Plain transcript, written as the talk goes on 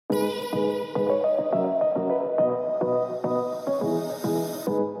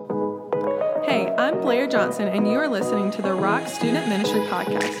Blair Johnson, and you are listening to the Rock Student Ministry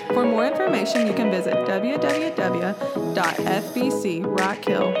Podcast. For more information, you can visit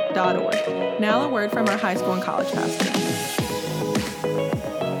www.fbcrockhill.org. Now a word from our high school and college pastor.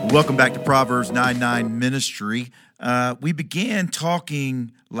 Welcome back to Proverbs 9:9 Ministry. We began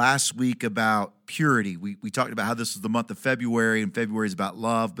talking last week about purity. We talked about how this is the month of February, and February is about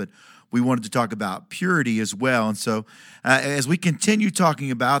love, but we wanted to talk about purity as well. And so as we continue talking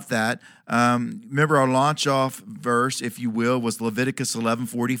about that, remember our launch off verse, if you will, was Leviticus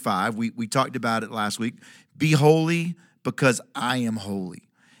 11:45. We talked about it last week. Be holy because I am holy.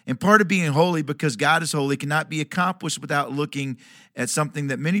 And part of being holy because God is holy cannot be accomplished without looking at something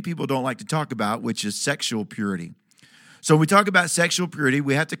that many people don't like to talk about, which is sexual purity. So when we talk about sexual purity,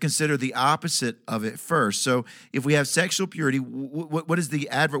 we have to consider the opposite of it first. So if we have sexual purity, what is the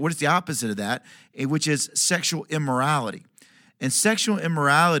opposite of that? Which is sexual immorality. And sexual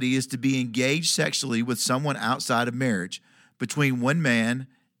immorality is to be engaged sexually with someone outside of marriage, between one man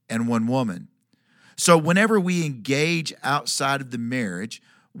and one woman. So whenever we engage outside of the marriage,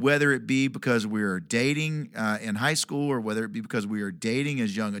 whether it be because we are dating in high school, or whether it be because we are dating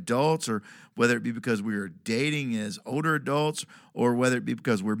as young adults, or whether it be because we are dating as older adults, or whether it be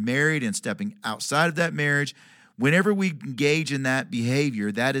because we're married and stepping outside of that marriage, whenever we engage in that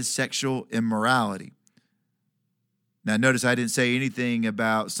behavior, that is sexual immorality. Now, notice I didn't say anything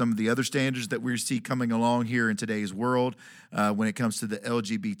about some of the other standards that we see coming along here in today's world when it comes to the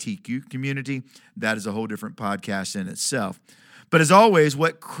LGBTQ community. That is a whole different podcast in itself. But as always,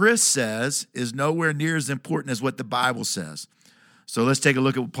 what Chris says is nowhere near as important as what the Bible says. So let's take a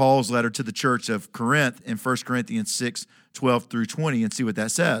look at Paul's letter to the church of Corinth in 1 Corinthians 6:12 through 20 and see what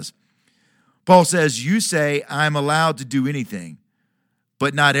that says. Paul says, "You say, I'm allowed to do anything,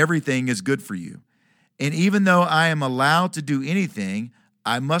 but not everything is good for you. And even though I am allowed to do anything,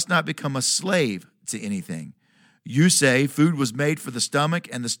 I must not become a slave to anything. You say food was made for the stomach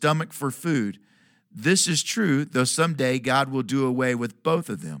and the stomach for food. This is true, though someday God will do away with both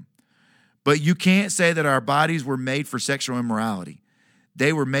of them. But you can't say that our bodies were made for sexual immorality.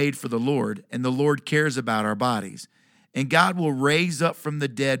 They were made for the Lord, and the Lord cares about our bodies. And God will raise up from the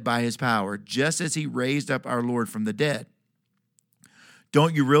dead by his power, just as he raised up our Lord from the dead.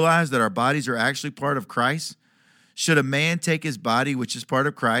 Don't you realize that our bodies are actually part of Christ? Should a man take his body, which is part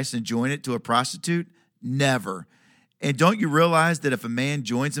of Christ, and join it to a prostitute? Never. And don't you realize that if a man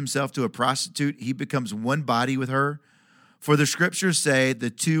joins himself to a prostitute, he becomes one body with her? For the scriptures say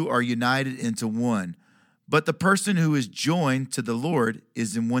the two are united into one. But the person who is joined to the Lord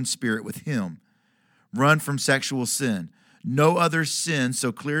is in one spirit with him. Run from sexual sin. No other sin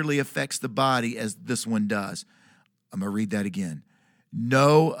so clearly affects the body as this one does." I'm going to read that again.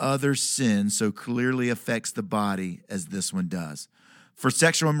 "No other sin so clearly affects the body as this one does. For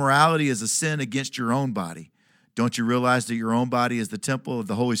sexual immorality is a sin against your own body. Don't you realize that your own body is the temple of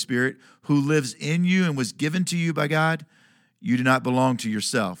the Holy Spirit who lives in you and was given to you by God? You do not belong to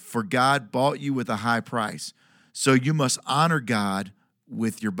yourself, for God bought you with a high price. So you must honor God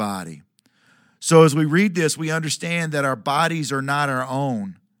with your body." So as we read this, we understand that our bodies are not our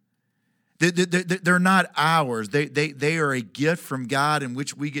own. They're not ours. They are a gift from God in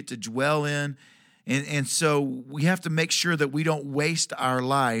which we get to dwell in. And so we have to make sure that we don't waste our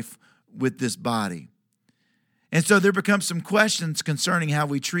life with this body. And so there becomes some questions concerning how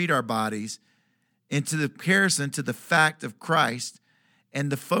we treat our bodies and to the comparison to the fact of Christ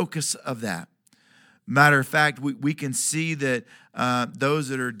and the focus of that. Matter of fact, we can see that those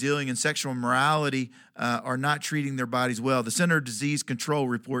that are dealing in sexual immorality are not treating their bodies well. The Center for Disease Control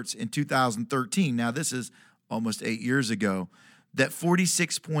reports in 2013, now this is almost 8 years ago, that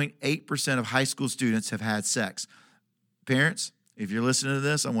 46.8% of high school students have had sex. Parents, if you're listening to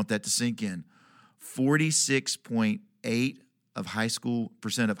this, I want that to sink in. 46.8% of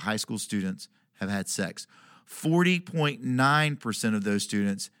high school students have had sex. 40.9% of those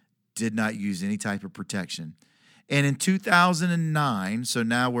students did not use any type of protection. And in 2009, so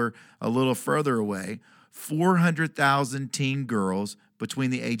now we're a little further away, 400,000 teen girls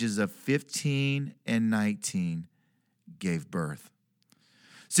between the ages of 15 and 19 gave birth.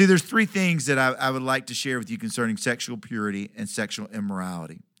 See, there's three things that I would like to share with you concerning sexual purity and sexual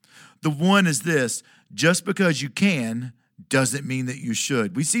immorality. The one is this: just because you can doesn't mean that you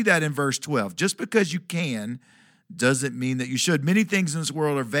should. We see that in verse 12. Just because you can doesn't mean that you should. Many things in this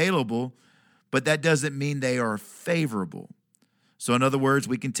world are available, but that doesn't mean they are favorable. So in other words,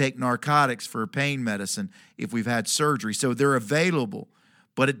 we can take narcotics for pain medicine if we've had surgery. So they're available,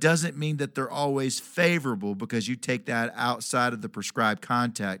 but it doesn't mean that they're always favorable because you take that outside of the prescribed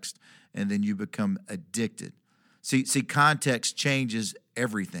context and then you become addicted. See, context changes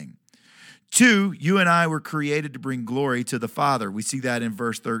everything. 2, you and I were created to bring glory to the Father. We see that in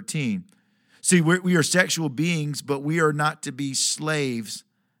verse 13. See, we are sexual beings, but we are not to be slaves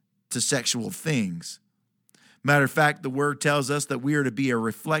to sexual things. Matter of fact, the word tells us that we are to be a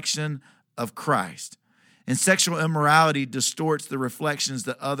reflection of Christ. And sexual immorality distorts the reflections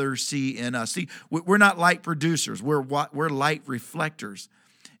that others see in us. See, we're not light producers. We're light reflectors.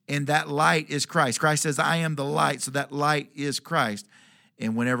 And that light is Christ. Christ says, I am the light. So that light is Christ.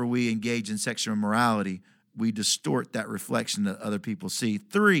 And whenever we engage in sexual immorality, we distort that reflection that other people see.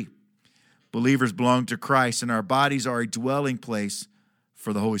 3, believers belong to Christ, and our bodies are a dwelling place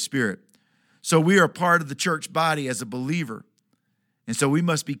for the Holy Spirit. So we are part of the church body as a believer. And so we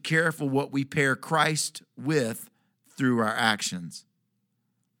must be careful what we pair Christ with through our actions.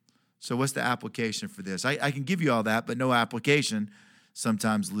 So what's the application for this? I can give you all that, but no application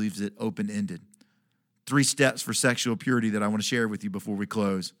sometimes leaves it open-ended. 3 steps for sexual purity that I want to share with you before we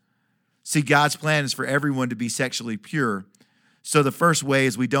close. See, God's plan is for everyone to be sexually pure. So the first way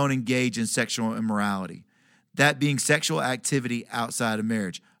is we don't engage in sexual immorality. That being sexual activity outside of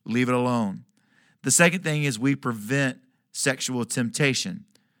marriage. Leave it alone. The second thing is we prevent sexual temptation.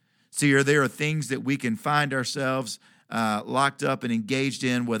 See, there are things that we can find ourselves locked up and engaged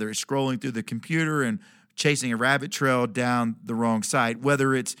in, whether it's scrolling through the computer and chasing a rabbit trail down the wrong site,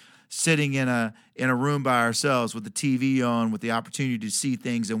 whether it's sitting in a room by ourselves with the TV on with the opportunity to see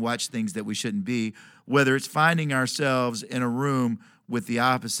things and watch things that we shouldn't be, whether it's finding ourselves in a room with the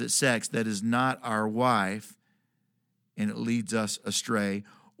opposite sex that is not our wife and it leads us astray,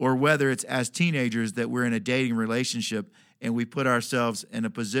 or whether it's as teenagers that we're in a dating relationship and we put ourselves in a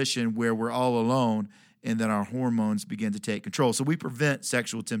position where we're all alone and then our hormones begin to take control. So we prevent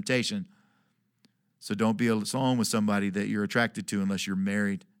sexual temptation. So don't be alone with somebody that you're attracted to unless you're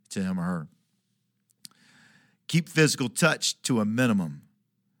married to him or her. Keep physical touch to a minimum.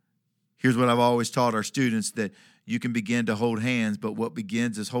 Here's what I've always taught our students, that you can begin to hold hands, but what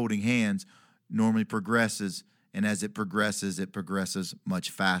begins as holding hands normally progresses, and as it progresses much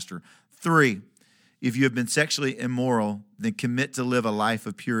faster. 3, if you have been sexually immoral, then commit to live a life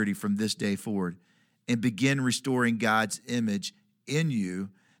of purity from this day forward and begin restoring God's image in you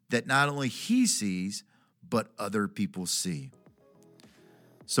that not only he sees, but other people see.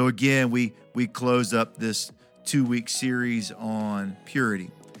 So again, we close up this 2-week series on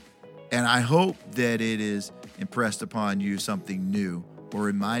purity. And I hope that it is impressed upon you something new or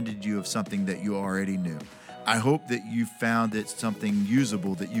reminded you of something that you already knew. I hope that you found it something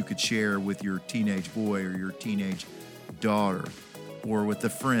usable that you could share with your teenage boy or your teenage daughter or with a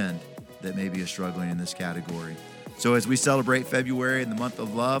friend that maybe is struggling in this category. So as we celebrate February and the month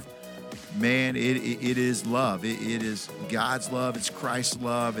of love, man, it is love. It is God's love. It's Christ's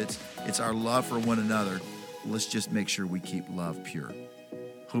love. It's our love for one another. Let's just make sure we keep love pure.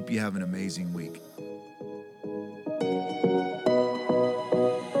 Hope you have an amazing week.